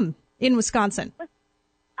you from in Wisconsin?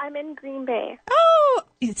 I'm in Green Bay. Oh,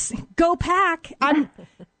 it's go Pack. I'm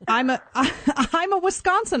a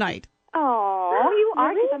Wisconsinite. Oh, you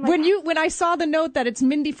are. 'Cause I'm like, When I saw the note that it's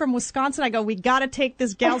Mindy from Wisconsin, I go, we got to take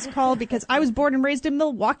this gal's call because I was born and raised in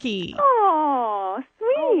Milwaukee. oh,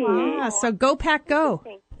 sweet. Yeah, so go Pack, go.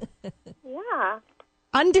 Yeah.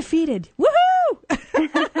 Undefeated.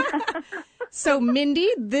 Woohoo! So, Mindy,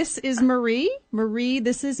 this is Marie. Marie,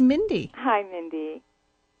 this is Mindy. Hi, Mindy.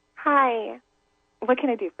 Hi. What can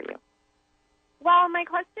I do for you? Well, my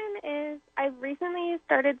question is, I've recently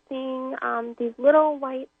started seeing these little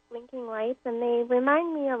white blinking lights, and they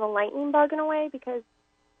remind me of a lightning bug in a way because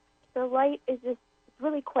the light is just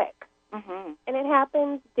really quick. Mm-hmm. And it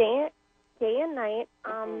happens day and night.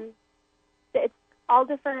 It's all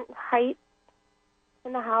different heights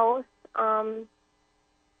in the house.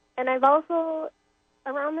 And I've also,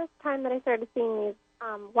 around this time that I started seeing these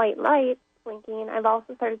white lights blinking, I've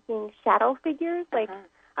also started seeing shadow figures, like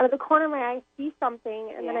out of the corner of my eye, I see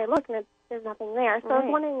something, and then I look, and there's nothing there. So I was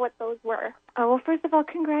wondering what those were. Oh, well, first of all,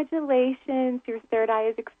 congratulations. Your third eye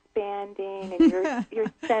is expanding, and you're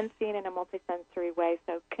sensing in a multisensory way.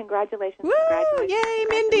 So congratulations. Woo! Congratulations. Yay,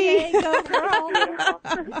 Mindy! Yay, go girl!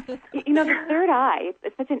 The third eye,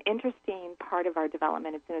 it's such an interesting part of our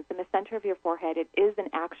development. It's in the center of your forehead. It is an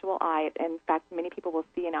actual eye. In fact, many people will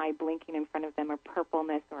see an eye blinking in front of them, or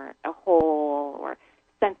purpleness, or a hole, or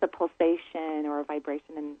sense of pulsation or a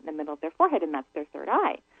vibration in the middle of their forehead, and that's their third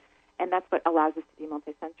eye. And that's what allows us to be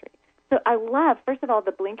multisensory. So I love, first of all,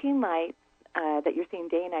 the blinking lights that you're seeing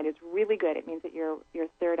day and night is really good. It means that your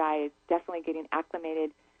third eye is definitely getting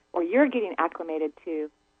acclimated, or you're getting acclimated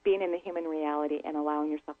to being in the human reality and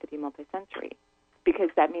allowing yourself to be multisensory,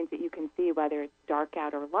 because that means that you can see whether it's dark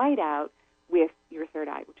out or light out with your third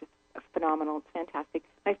eye, which is phenomenal. It's fantastic.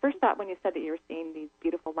 My first thought when you said that you were seeing these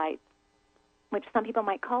beautiful lights, which some people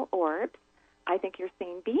might call orbs, I think you're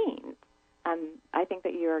seeing beings. I think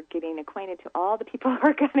that you're getting acquainted to all the people who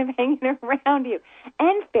are kind of hanging around you,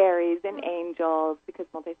 and fairies and angels, because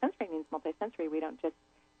multisensory means multisensory. We don't just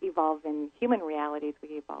evolve in human realities.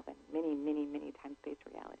 We evolve in many, many, many time-space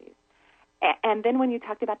realities. And then when you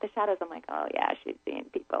talked about the shadows, I'm like, oh, yeah, she's seeing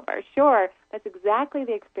people for sure. That's exactly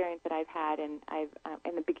the experience that I've had in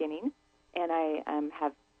the beginning, and I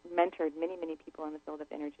have mentored many, many people in the field of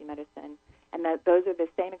energy medicine, and those are the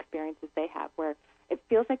same experiences they have, where it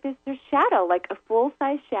feels like there's shadow, like a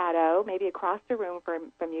full-size shadow, maybe across the room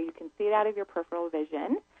from you. You can see it out of your peripheral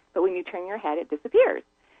vision, but when you turn your head, it disappears.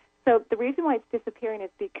 So the reason why it's disappearing is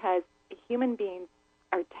because human beings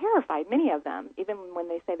are terrified, many of them, even when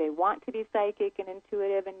they say they want to be psychic and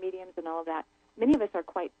intuitive and mediums and all of that. Many of us are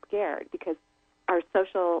quite scared because our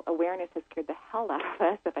social awareness has scared the hell out of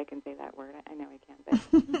us, if I can say that word. I know I can't, but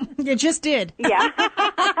You just did. yeah.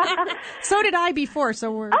 So did I before,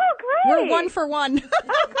 so we're great. We're one for one.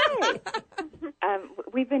 Great.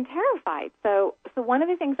 We've been terrified. So one of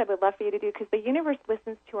the things I would love for you to do, because the universe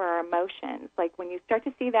listens to our emotions, like when you start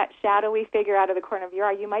to see that shadowy figure out of the corner of your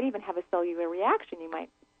eye, you might even have a cellular reaction.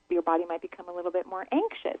 Your body might become a little bit more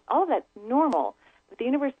anxious. All of that's normal. But the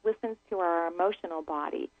universe listens to our emotional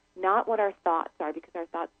body, not what our thoughts are, because our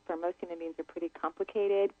thoughts for most human beings are pretty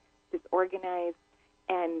complicated, disorganized,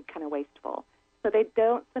 and kind of wasteful. So they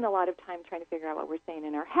don't spend a lot of time trying to figure out what we're saying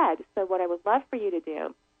in our head. So what I would love for you to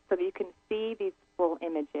do, so that you can see these full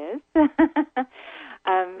images, is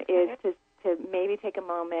to maybe take a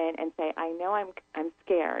moment and say, I know I'm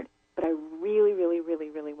scared, but I really, really, really,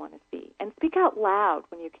 really want to see. And speak out loud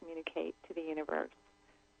when you communicate to the universe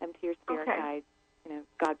and to your spirit guides,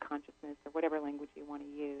 God consciousness, or whatever language you want to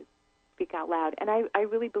use. Speak out loud. And I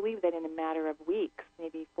really believe that in a matter of weeks,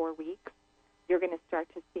 maybe 4 weeks, you're going to start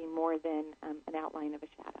to see more than an outline of a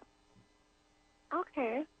shadow.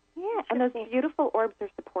 Okay. Yeah, and those beautiful orbs are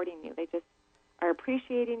supporting you. They just are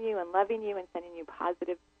appreciating you and loving you and sending you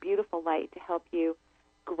positive, beautiful light to help you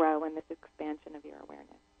grow in this expansion of your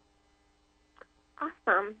awareness.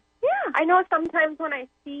 Awesome. Yeah. I know sometimes when I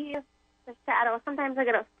see the shadow, sometimes I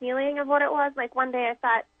get a feeling of what it was. Like one day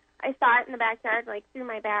I saw it in the backyard, like through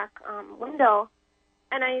my back window,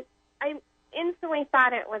 and I instantly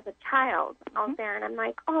thought it was a child out there, and I'm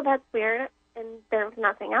like, oh, that's weird, and there was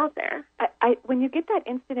nothing out there. When you get that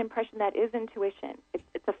instant impression, that is intuition.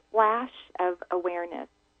 It's a flash of awareness.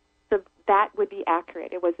 So that would be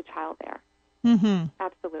accurate. It was a child there. Mm-hmm.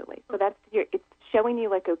 Absolutely. So it's showing you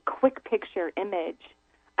like a quick picture image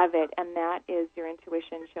of it, and that is your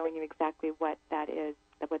intuition showing you exactly what that is,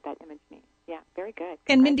 what that image means. Yeah, very good.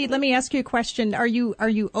 And Mindy, let me ask you a question. Are you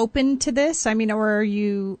open to this? I mean, or are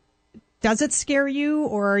you? Does it scare you,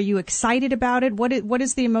 or are you excited about it? What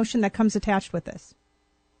is the emotion that comes attached with this?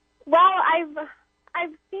 Well,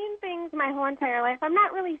 I've seen things my whole entire life. I'm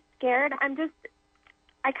not really scared. I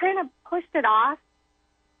kind of pushed it off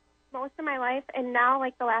most of my life, and now,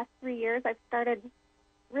 like the last 3 years, I've started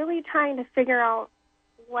really trying to figure out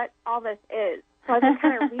what all this is. So I've been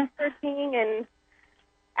kind of researching and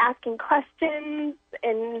asking questions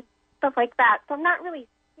and stuff like that. So I'm not really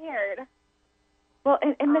scared. Well,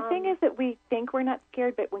 and the thing is that we think we're not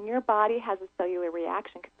scared, but when your body has a cellular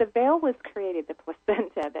reaction, because the veil was created, the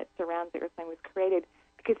placenta that surrounds the earthling was created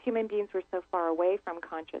because human beings were so far away from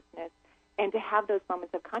consciousness. And to have those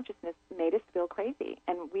moments of consciousness made us feel crazy.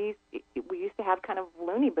 And we used to have kind of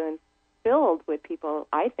loony boons filled with people,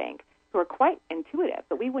 I think, who are quite intuitive,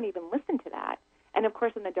 but we wouldn't even listen to that. And, of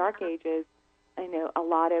course, in the Dark Ages, I know a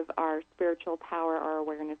lot of our spiritual power, our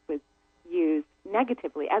awareness was used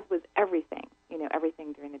negatively, as was everything.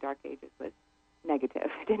 Everything during the Dark Ages was negative.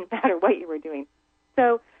 It didn't matter what you were doing.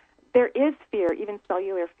 So there is fear, even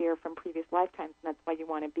cellular fear from previous lifetimes, and that's why you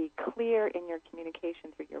want to be clear in your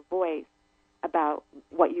communication through your voice about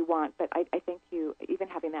what you want. But I think even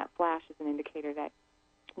having that flash is an indicator that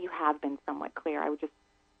you have been somewhat clear. I would just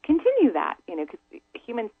continue that, because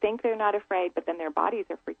humans think they're not afraid, but then their bodies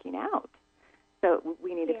are freaking out. So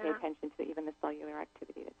we need to pay attention to even the cellular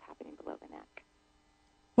activity that's happening below the neck.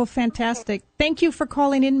 Well, fantastic. Thank you for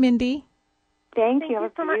calling in, Mindy. Thank you. Thank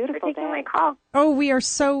you so much for taking my call. Oh, we are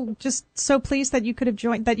so pleased that you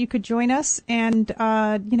could join us, and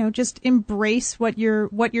just embrace what you're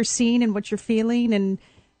seeing and what you're feeling, and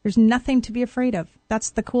there's nothing to be afraid of.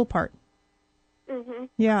 That's the cool part. Mhm.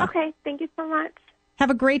 Yeah. Okay. Thank you so much. Have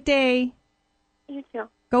a great day. You too.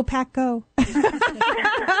 Go Pack, go.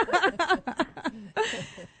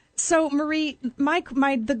 So, Marie,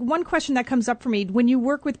 the one question that comes up for me, when you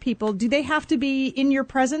work with people, do they have to be in your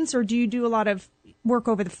presence, or do you do a lot of work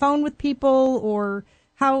over the phone with people, or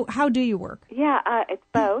how do you work? Yeah, it's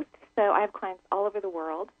both. So I have clients all over the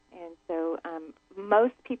world, and so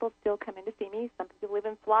most people still come in to see me. Some people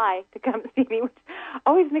even fly to come see me, which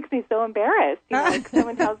always makes me so embarrassed. Like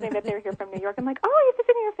someone tells me that they're here from New York. I'm like, oh, you're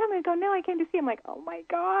visiting your family. I go, no, I came to see. I'm like, oh, my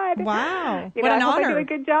God. Wow. What an honor. I did a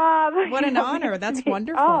good job. What an honor. That's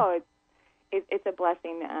wonderful. Oh, it's a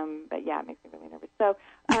blessing, but yeah, it makes me really nervous. So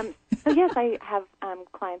yes, I have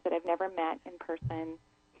clients that I've never met in person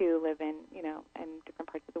who live in different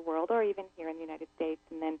parts of the world, or even here in the United States.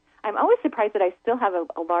 And then I'm always surprised that I still have a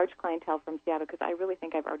large clientele from Seattle, because I really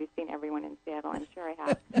think I've already seen everyone in Seattle. I'm sure I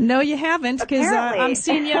have. No, you haven't, because I'm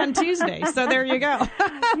seeing you on Tuesday. So there you go.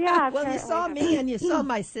 Yeah. Well, you saw me and you saw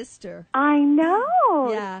my sister. I know.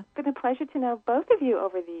 Yeah. It's been a pleasure to know both of you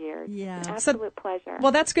over the years. Yeah. Absolute pleasure.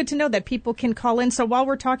 Well, that's good to know that people can call in. So while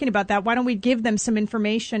we're talking about that, why don't we give them some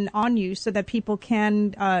information on you so that people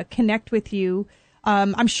can connect with you?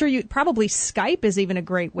 I'm sure probably Skype is even a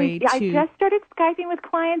great way to. I just started Skyping with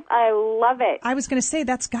clients. I love it. I was going to say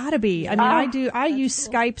that's got to be. I mean, I use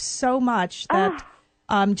Skype so much that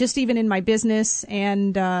just even in my business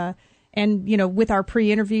and with our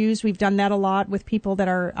pre-interviews, we've done that a lot with people that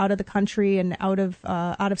are out of the country and out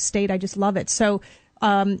of state. I just love it. So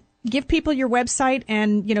give people your website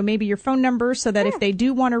and maybe your phone number so that if they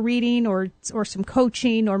do want a reading or some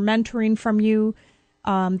coaching or mentoring from you,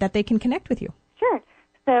 that they can connect with you. Sure.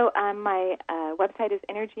 So my website is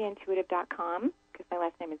energyintuitive.com, because my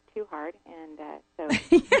last name is too hard, and so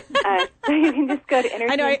you can just go to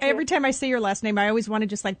Energy. I know. Every time I say your last name, I always want to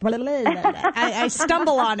just like blah, blah, blah, blah. I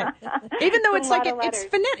stumble on it, even though it's like it's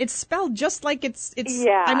it's spelled just like it's.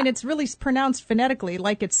 Yeah. I mean, it's really pronounced phonetically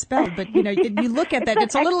like it's spelled, but you look at that,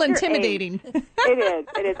 it's a little intimidating. It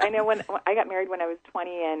is. I know when I got married when I was 20,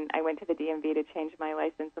 and I went to the DMV to change my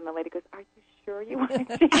license, and the lady goes, "Are you sure you want to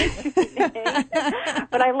change your name?"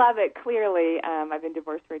 But I love it. Clearly, I've been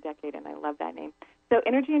divorced for a decade, and I love that name. So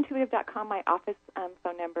energyintuitive.com, my office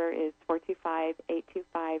phone number is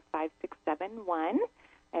 425-825-5671.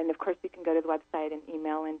 And, of course, you can go to the website and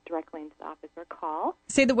email in directly into the office or call.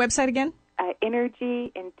 Say the website again.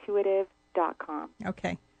 Energyintuitive.com.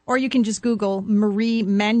 Okay. Or you can just Google Marie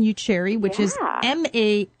Manuchehri, which is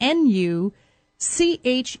Manuchehri,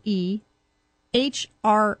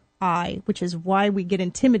 which is why we get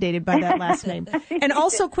intimidated by that last name. And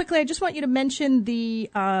also, quickly, I just want you to mention the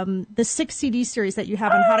 6 CD series that you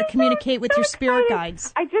have on how to communicate with your spirit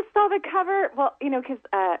guides. I just saw the cover. Well, because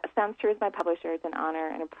Sounds True is my publisher. It's an honor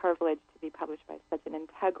and a privilege to be published by such an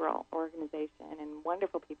integral organization and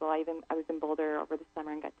wonderful people. I was in Boulder over the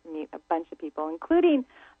summer and got to meet a bunch of people, including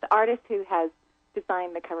the artist who has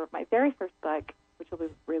designed the cover of my very first book, which will be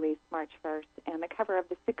released March 1st, and the cover of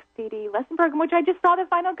the 6 CD lesson program, which I just saw the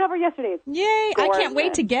final cover yesterday. Yay! I can't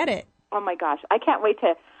wait to get it. Oh my gosh, I can't wait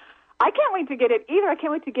to get it either. I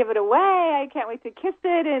can't wait to give it away. I can't wait to kiss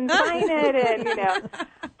it and sign it,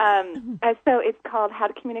 and so it's called How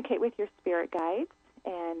to Communicate with Your Spirit Guides,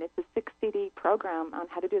 and it's a 6 CD program on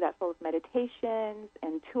how to do that, full of meditations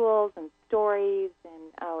and tools and stories,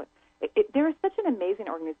 and there is such an amazing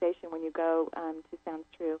organization when you go to Sounds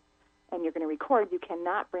True. And you're going to record, you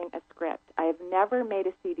cannot bring a script. I have never made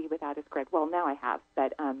a CD without a script. Well, now I have,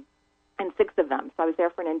 but and 6 of them. So I was there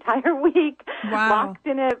for an entire week, locked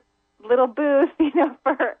in a little booth,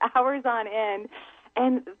 for hours on end.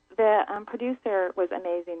 And the producer was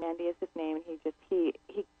amazing. Mandy is his name, and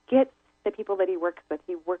he gets the people that he works with.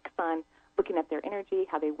 He works on looking at their energy,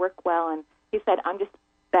 how they work well, and he said, I'm just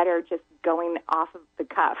better just going off of the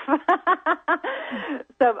cuff.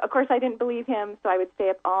 So, of course, I didn't believe him, so I would stay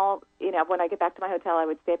up when I get back to my hotel, I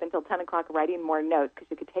would stay up until 10 o'clock writing more notes, because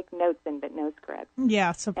you could take notes in, but no script.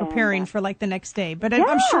 Yeah, so preparing for, like, the next day. But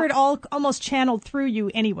I'm sure it all almost channeled through you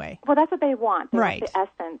anyway. Well, that's what they want. They right. want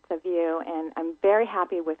the essence of you, and I'm very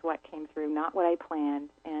happy with what came through, not what I planned.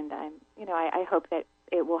 And, I hope that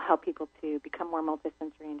it will help people to become more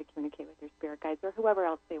multisensory and to communicate with their spirit guides or whoever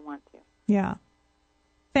else they want to. Yeah.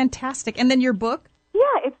 Fantastic. And then your book? Yeah,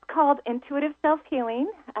 it's called Intuitive Self-Healing,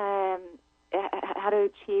 How to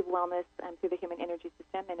Achieve Wellness through the Human Energy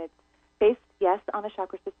System. And it's based, yes, on the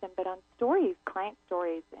chakra system, but on stories, client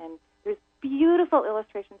stories. And there's beautiful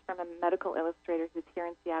illustrations from a medical illustrator who's here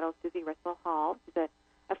in Seattle, Susie Russell Hall. She's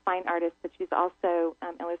a fine artist, but she's also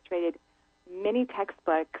illustrated many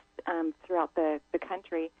textbooks throughout the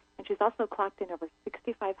country. And she's also clocked in over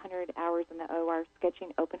 6,500 hours in the OR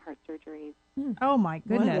sketching open heart surgeries. Oh, my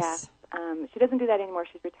goodness. Yes. She doesn't do that anymore.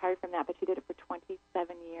 She's retired from that, but she did it for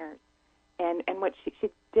 27 years. And what she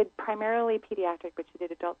did primarily pediatric, but she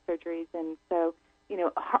did adult surgeries. And so,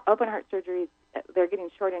 open heart surgeries, they're getting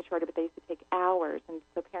shorter and shorter, but they used to take hours. And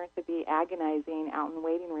so parents would be agonizing out in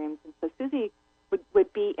waiting rooms. And so Susie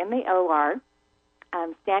would be in the OR,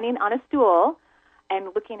 standing on a stool, and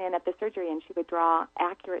looking in at the surgery, and she would draw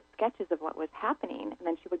accurate sketches of what was happening, and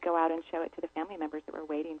then she would go out and show it to the family members that were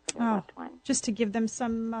waiting for their loved one. Just to give them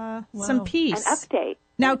some peace. An update.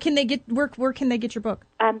 Now, can they get where can they get your book?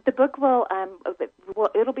 The book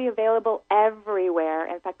it'll be available everywhere.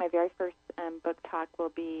 In fact, my very first book talk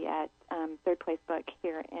will be at Third Place Book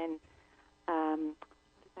here in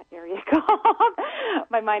what is that area called?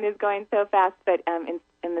 My mind is going so fast, but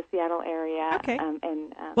in the Seattle area. Okay.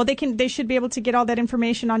 Well, they should be able to get all that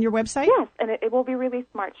information on your website? Yes, and it will be released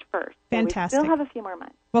March 1st. Fantastic. So we still have a few more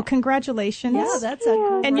months. Well, congratulations. Yeah, that's a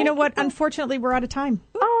great. And you know what? Unfortunately, we're out of time.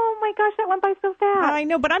 Oh, my gosh, that went by so fast. I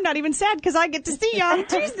know, but I'm not even sad because I get to see you on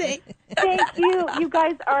Tuesday. Thank you. You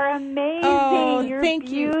guys are amazing. Oh, You're thank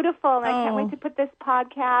you. beautiful. And I can't wait to put this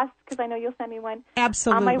podcast, because I know you'll send me one,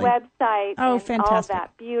 Absolutely. on my website. Oh, and fantastic. all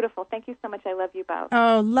that. Beautiful. Thank you so much. I love you both.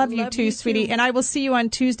 Oh, love you too, you sweetie. too. And I will see you on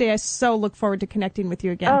Tuesday. I so look forward to connecting with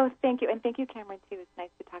you again. Oh, thank you. And thank you, Cameron, too. It's nice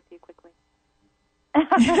to talk to you quickly.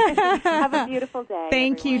 Have a beautiful day.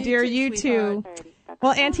 Thank you, everyone. dear. You You too, too. Alrighty. Bye-bye.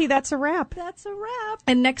 Well, Auntie, that's a wrap. That's a wrap.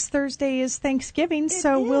 And next Thursday is Thanksgiving,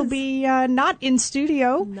 so we'll is. be not in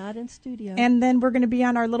studio. Not in studio. And then we're going to be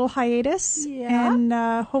on our little hiatus. Yeah. And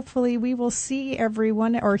hopefully we will see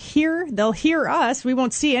everyone, or they'll hear us. We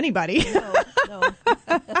won't see anybody. No.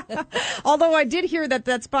 Although I did hear that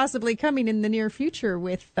that's possibly coming in the near future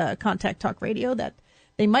with Contact Talk Radio, that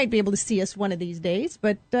they might be able to see us one of these days.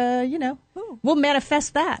 But, we'll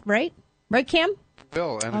manifest that, right? Right, Cam?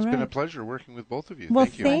 Will, and it's been a pleasure working with both of you. Well,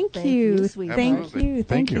 Thank you. thank you. sweetie. Thank Absolutely. you.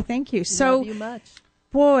 Thank you. Thank you. So, Love you much.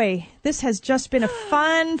 boy, this has just been a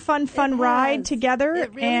fun ride has. together.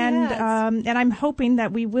 It really and has. and I'm hoping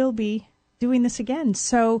that we will be doing this again.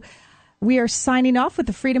 So we are signing off with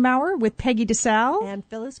the Freedom Hour with Peggy DeSalle. And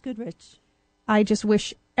Phyllis Goodrich. I just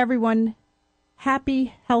wish everyone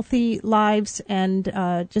happy, healthy lives, and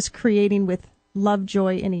just creating with love,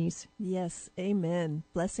 joy, and ease. Yes, amen.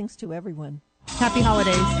 Blessings to everyone. Happy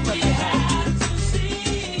holidays.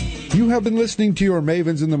 You have been listening to your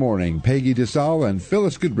Mavens in the Morning, Peggy DeSalle and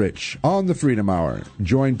Phyllis Goodrich, on the Freedom Hour.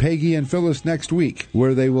 Join Peggy and Phyllis next week,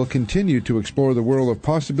 where they will continue to explore the world of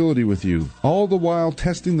possibility with you, all the while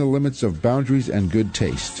testing the limits of boundaries and good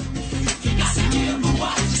taste.